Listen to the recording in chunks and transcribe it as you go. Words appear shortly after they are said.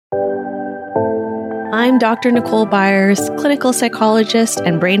I'm Dr. Nicole Byers, clinical psychologist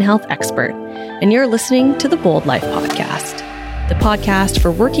and brain health expert, and you're listening to the Bold Life Podcast, the podcast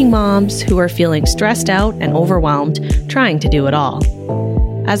for working moms who are feeling stressed out and overwhelmed trying to do it all.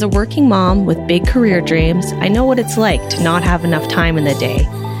 As a working mom with big career dreams, I know what it's like to not have enough time in the day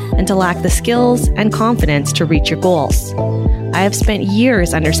and to lack the skills and confidence to reach your goals. I have spent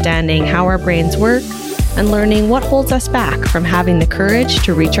years understanding how our brains work and learning what holds us back from having the courage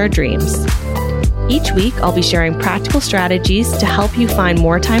to reach our dreams. Each week, I'll be sharing practical strategies to help you find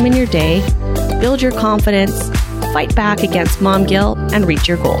more time in your day, build your confidence, fight back against mom guilt, and reach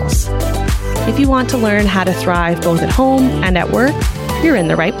your goals. If you want to learn how to thrive both at home and at work, you're in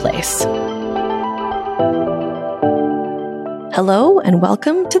the right place. Hello, and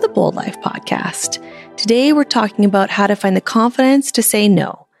welcome to the Bold Life Podcast. Today, we're talking about how to find the confidence to say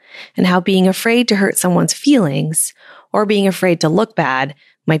no, and how being afraid to hurt someone's feelings or being afraid to look bad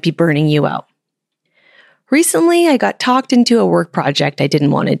might be burning you out. Recently, I got talked into a work project I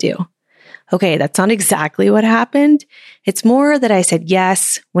didn't want to do. Okay, that's not exactly what happened. It's more that I said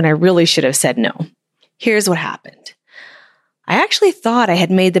yes when I really should have said no. Here's what happened. I actually thought I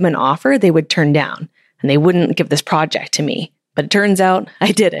had made them an offer they would turn down, and they wouldn't give this project to me. But it turns out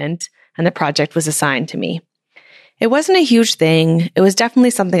I didn't, and the project was assigned to me. It wasn't a huge thing. It was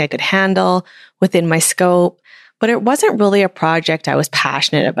definitely something I could handle within my scope, but it wasn't really a project I was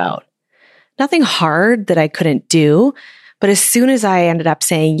passionate about. Nothing hard that I couldn't do, but as soon as I ended up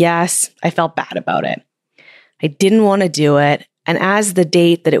saying yes, I felt bad about it. I didn't want to do it, and as the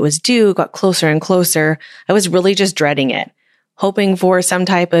date that it was due got closer and closer, I was really just dreading it, hoping for some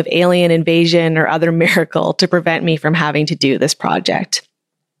type of alien invasion or other miracle to prevent me from having to do this project.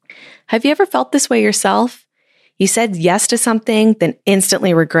 Have you ever felt this way yourself? You said yes to something, then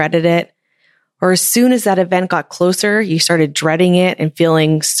instantly regretted it. Or as soon as that event got closer, you started dreading it and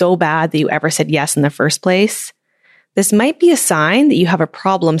feeling so bad that you ever said yes in the first place. This might be a sign that you have a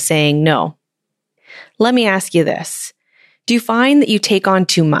problem saying no. Let me ask you this. Do you find that you take on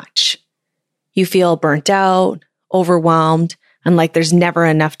too much? You feel burnt out, overwhelmed, and like there's never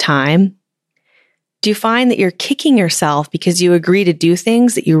enough time? Do you find that you're kicking yourself because you agree to do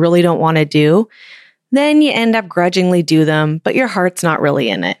things that you really don't want to do? Then you end up grudgingly do them, but your heart's not really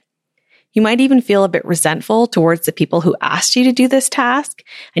in it. You might even feel a bit resentful towards the people who asked you to do this task,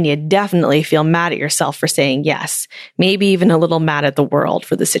 and you definitely feel mad at yourself for saying yes, maybe even a little mad at the world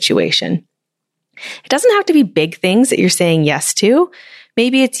for the situation. It doesn't have to be big things that you're saying yes to.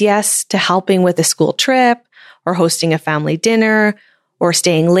 Maybe it's yes to helping with a school trip, or hosting a family dinner, or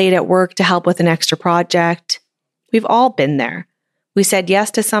staying late at work to help with an extra project. We've all been there. We said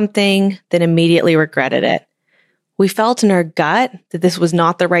yes to something, then immediately regretted it. We felt in our gut that this was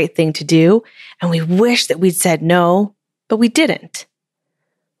not the right thing to do, and we wish that we'd said no, but we didn't.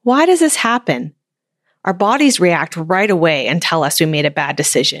 Why does this happen? Our bodies react right away and tell us we made a bad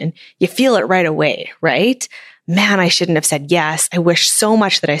decision. You feel it right away, right? Man, I shouldn't have said yes. I wish so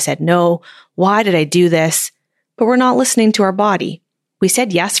much that I said no. Why did I do this? But we're not listening to our body. We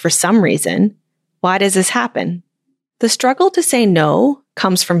said yes for some reason. Why does this happen? The struggle to say no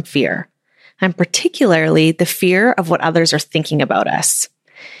comes from fear, and particularly the fear of what others are thinking about us.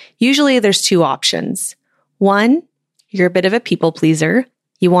 Usually there's two options. One, you're a bit of a people pleaser.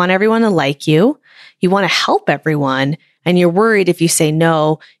 You want everyone to like you. You want to help everyone, and you're worried if you say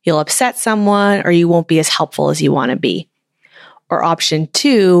no, you'll upset someone or you won't be as helpful as you want to be. Or option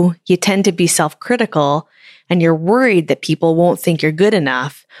two, you tend to be self-critical and you're worried that people won't think you're good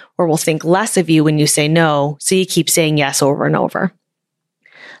enough or will think less of you when you say no, so you keep saying yes over and over.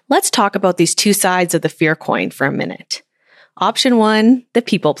 Let's talk about these two sides of the fear coin for a minute. Option one, the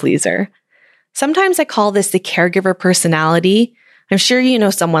people pleaser. Sometimes I call this the caregiver personality. I'm sure you know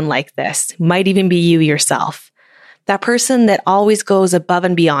someone like this. Might even be you yourself. That person that always goes above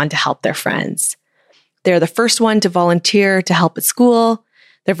and beyond to help their friends. They're the first one to volunteer to help at school.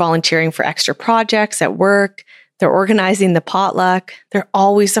 They're volunteering for extra projects at work. They're organizing the potluck. They're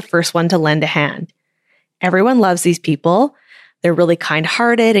always the first one to lend a hand. Everyone loves these people. They're really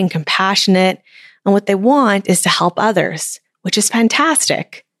kind-hearted and compassionate. And what they want is to help others, which is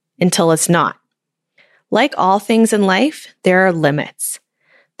fantastic until it's not. Like all things in life, there are limits.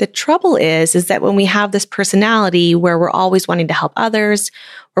 The trouble is that when we have this personality where we're always wanting to help others,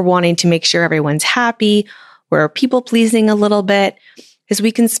 or wanting to make sure everyone's happy, we're people-pleasing a little bit, is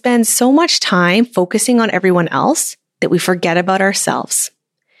we can spend so much time focusing on everyone else that we forget about ourselves.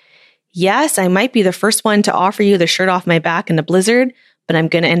 Yes, I might be the first one to offer you the shirt off my back in a blizzard, but I'm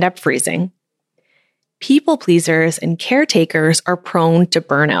going to end up freezing. People pleasers and caretakers are prone to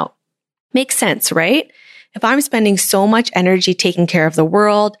burnout. Makes sense, right? If I'm spending so much energy taking care of the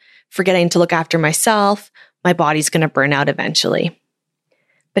world, forgetting to look after myself, my body's going to burn out eventually.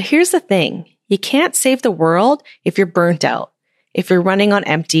 But here's the thing. You can't save the world if you're burnt out, if you're running on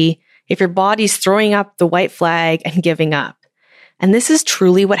empty, if your body's throwing up the white flag and giving up. And this is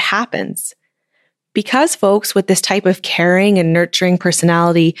truly what happens. Because folks with this type of caring and nurturing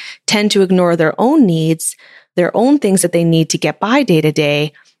personality tend to ignore their own needs, their own things that they need to get by day to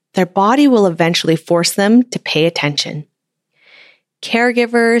day, their body will eventually force them to pay attention.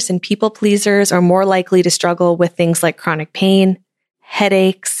 Caregivers and people pleasers are more likely to struggle with things like chronic pain,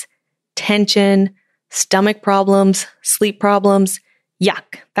 headaches, tension, stomach problems, sleep problems.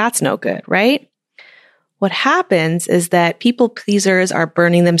 Yuck, that's no good, right? What happens is that people pleasers are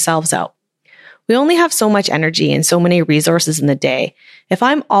burning themselves out. We only have so much energy and so many resources in the day. If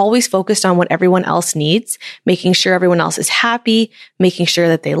I'm always focused on what everyone else needs, making sure everyone else is happy, making sure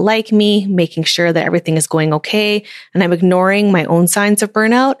that they like me, making sure that everything is going okay, and I'm ignoring my own signs of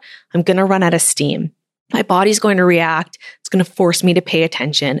burnout, I'm going to run out of steam. My body's going to react. It's going to force me to pay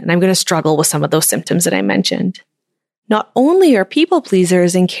attention, and I'm going to struggle with some of those symptoms that I mentioned. Not only are people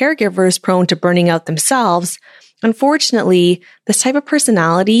pleasers and caregivers prone to burning out themselves, unfortunately, this type of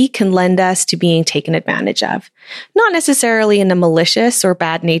personality can lend us to being taken advantage of. Not necessarily in a malicious or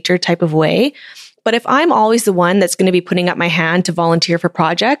bad nature type of way, but if I'm always the one that's going to be putting up my hand to volunteer for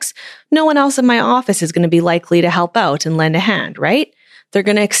projects, no one else in my office is going to be likely to help out and lend a hand, right? They're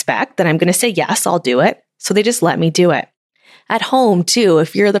going to expect that I'm going to say, yes, I'll do it. So they just let me do it. At home, too,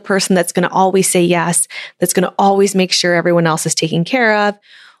 if you're the person that's going to always say yes, that's going to always make sure everyone else is taken care of,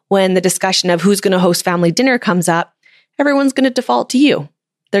 when the discussion of who's going to host family dinner comes up, everyone's going to default to you.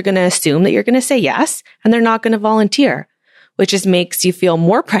 They're going to assume that you're going to say yes, and they're not going to volunteer, which just makes you feel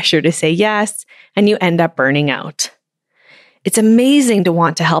more pressure to say yes, and you end up burning out. It's amazing to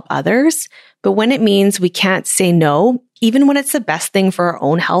want to help others, but when it means we can't say no, even when it's the best thing for our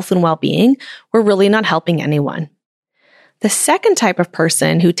own health and well-being, we're really not helping anyone. The second type of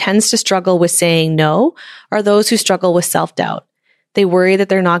person who tends to struggle with saying no are those who struggle with self-doubt. They worry that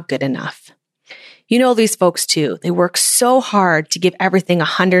they're not good enough. You know these folks too. They work so hard to give everything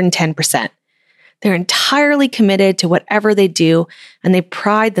 110%. They're entirely committed to whatever they do, and they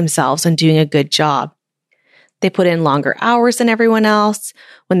pride themselves on doing a good job. They put in longer hours than everyone else.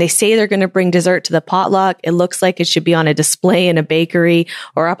 When they say they're going to bring dessert to the potluck, it looks like it should be on a display in a bakery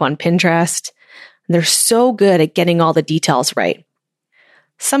or up on Pinterest. They're so good at getting all the details right.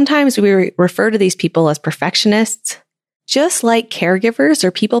 Sometimes we refer to these people as perfectionists. Just like caregivers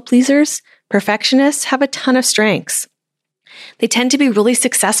or people pleasers, perfectionists have a ton of strengths. They tend to be really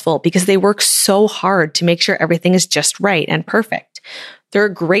successful because they work so hard to make sure everything is just right and perfect. They're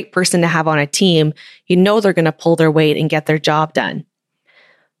a great person to have on a team. You know they're going to pull their weight and get their job done.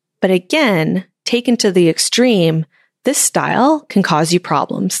 But again, taken to the extreme, this style can cause you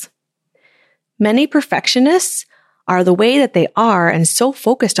problems. Many perfectionists are the way that they are and so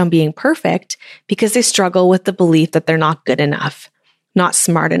focused on being perfect because they struggle with the belief that they're not good enough, not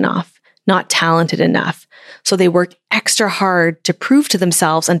smart enough, not talented enough. So they work extra hard to prove to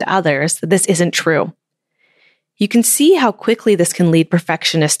themselves and to others that this isn't true. You can see how quickly this can lead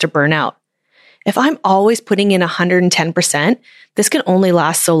perfectionists to burnout. If I'm always putting in 110%, this can only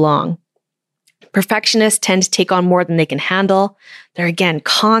last so long. Perfectionists tend to take on more than they can handle. They're again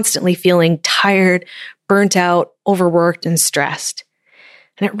constantly feeling tired, burnt out, overworked, and stressed.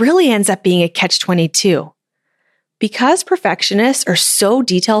 And it really ends up being a catch-22. Because perfectionists are so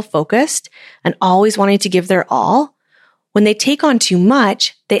detail-focused and always wanting to give their all, when they take on too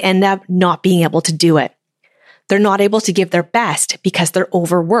much, they end up not being able to do it. They're not able to give their best because they're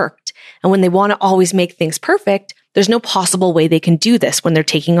overworked. And when they want to always make things perfect, there's no possible way they can do this when they're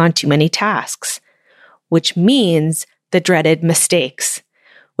taking on too many tasks, which means the dreaded mistakes,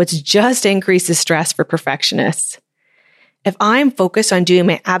 which just increases stress for perfectionists. If I'm focused on doing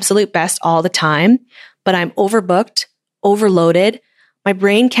my absolute best all the time, but I'm overbooked, overloaded, my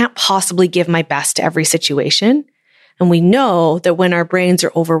brain can't possibly give my best to every situation. And we know that when our brains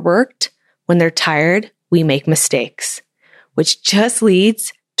are overworked, when they're tired, we make mistakes, which just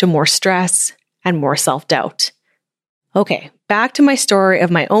leads to more stress and more self-doubt. Okay, back to my story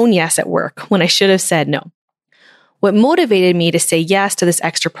of my own yes at work when I should have said no. What motivated me to say yes to this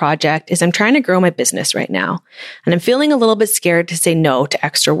extra project is I'm trying to grow my business right now, and I'm feeling a little bit scared to say no to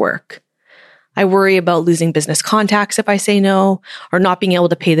extra work. I worry about losing business contacts if I say no, or not being able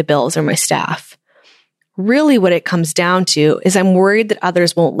to pay the bills or my staff. Really what it comes down to is I'm worried that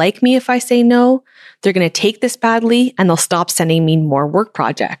others won't like me if I say no. They're going to take this badly and they'll stop sending me more work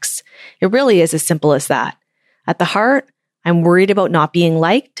projects. It really is as simple as that. At the heart, I'm worried about not being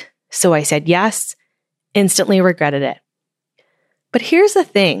liked, so I said yes, instantly regretted it. But here's the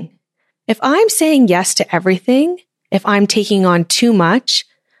thing. If I'm saying yes to everything, if I'm taking on too much,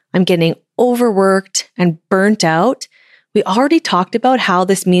 I'm getting overworked and burnt out, we already talked about how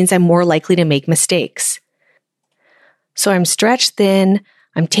this means I'm more likely to make mistakes. So I'm stretched thin,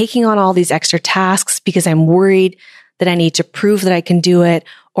 I'm taking on all these extra tasks because I'm worried that I need to prove that I can do it,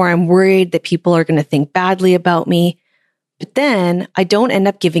 or I'm worried that people are going to think badly about me. But then I don't end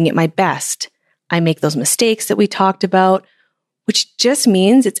up giving it my best. I make those mistakes that we talked about, which just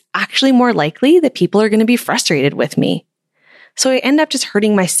means it's actually more likely that people are going to be frustrated with me. So I end up just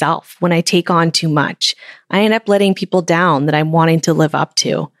hurting myself when I take on too much. I end up letting people down that I'm wanting to live up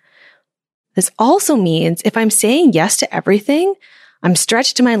to. This also means if I'm saying yes to everything, I'm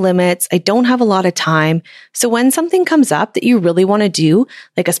stretched to my limits. I don't have a lot of time. So when something comes up that you really want to do,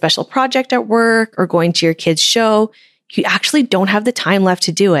 like a special project at work or going to your kid's show, you actually don't have the time left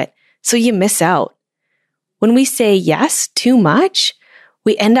to do it. So you miss out. When we say yes too much,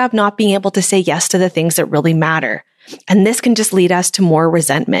 we end up not being able to say yes to the things that really matter. And this can just lead us to more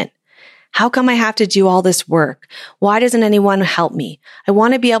resentment. How come I have to do all this work? Why doesn't anyone help me? I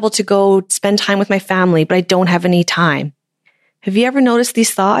want to be able to go spend time with my family, but I don't have any time. Have you ever noticed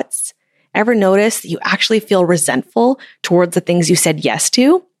these thoughts? Ever noticed that you actually feel resentful towards the things you said yes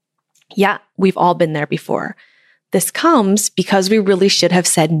to? Yeah, we've all been there before. This comes because we really should have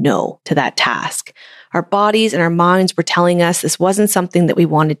said no to that task. Our bodies and our minds were telling us this wasn't something that we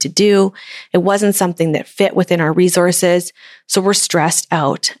wanted to do. It wasn't something that fit within our resources. So we're stressed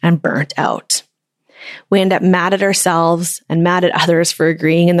out and burnt out. We end up mad at ourselves and mad at others for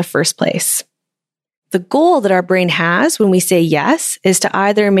agreeing in the first place. The goal that our brain has when we say yes is to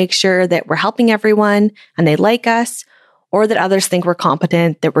either make sure that we're helping everyone and they like us, or that others think we're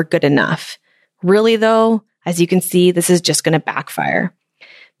competent, that we're good enough. Really though, as you can see, this is just going to backfire.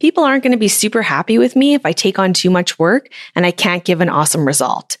 People aren't going to be super happy with me if I take on too much work and I can't give an awesome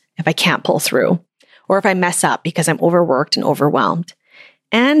result, if I can't pull through, or if I mess up because I'm overworked and overwhelmed.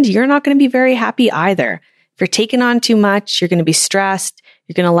 And you're not going to be very happy either. If you're taking on too much, you're going to be stressed,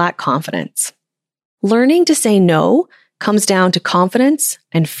 you're going to lack confidence. Learning to say no comes down to confidence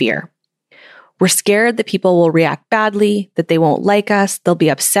and fear. We're scared that people will react badly, that they won't like us, they'll be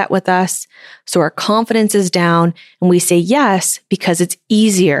upset with us. So our confidence is down and we say yes because it's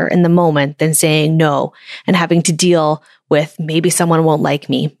easier in the moment than saying no and having to deal with maybe someone won't like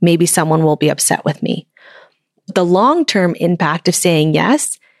me, maybe someone will be upset with me. The long-term impact of saying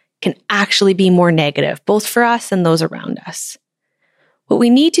yes can actually be more negative, both for us and those around us. What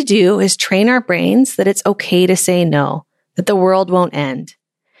we need to do is train our brains that it's okay to say no, that the world won't end.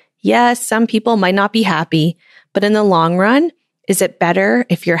 Yes, some people might not be happy, but in the long run, is it better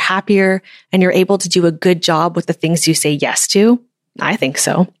if you're happier and you're able to do a good job with the things you say yes to? I think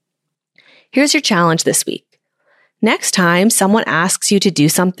so. Here's your challenge this week. Next time someone asks you to do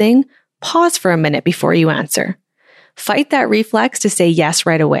something, pause for a minute before you answer. Fight that reflex to say yes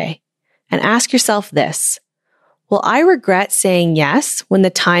right away. And ask yourself this: will I regret saying yes when the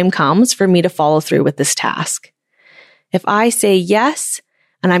time comes for me to follow through with this task? If I say yes,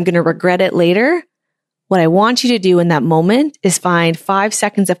 and I'm going to regret it later, what I want you to do in that moment is find 5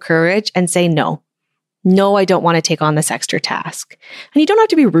 seconds of courage and say no. No, I don't want to take on this extra task. And you don't have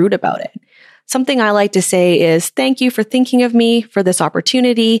to be rude about it. Something I like to say is, thank you for thinking of me for this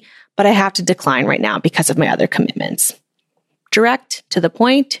opportunity, but I have to decline right now because of my other commitments. Direct, to the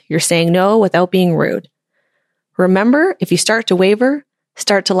point, you're saying no without being rude. Remember, if you start to waver,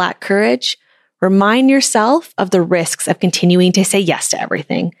 start to lack courage, remind yourself of the risks of continuing to say yes to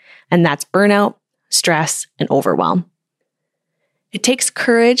everything, and that's burnout, stress, and overwhelm. It takes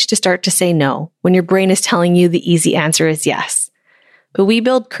courage to start to say no when your brain is telling you the easy answer is yes. But we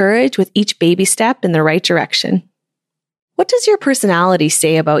build courage with each baby step in the right direction. What does your personality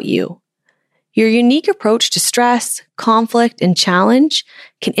say about you? Your unique approach to stress, conflict, and challenge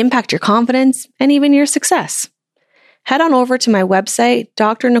can impact your confidence and even your success. Head on over to my website,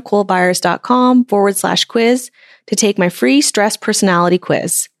 drnicolebyers.com/quiz to take my free stress personality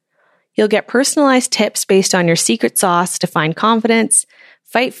quiz. You'll get personalized tips based on your secret sauce to find confidence,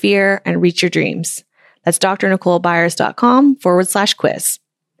 fight fear, and reach your dreams. That's drnicolebyers.com/quiz.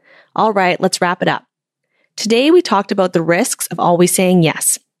 All right, let's wrap it up. Today, we talked about the risks of always saying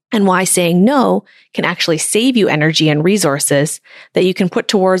yes and why saying no can actually save you energy and resources that you can put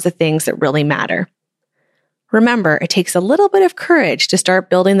towards the things that really matter. Remember, it takes a little bit of courage to start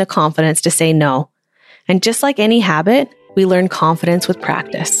building the confidence to say no. And just like any habit, we learn confidence with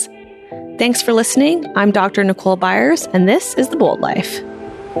practice. Thanks for listening. I'm Dr. Nicole Byers, and this is The Bold Life.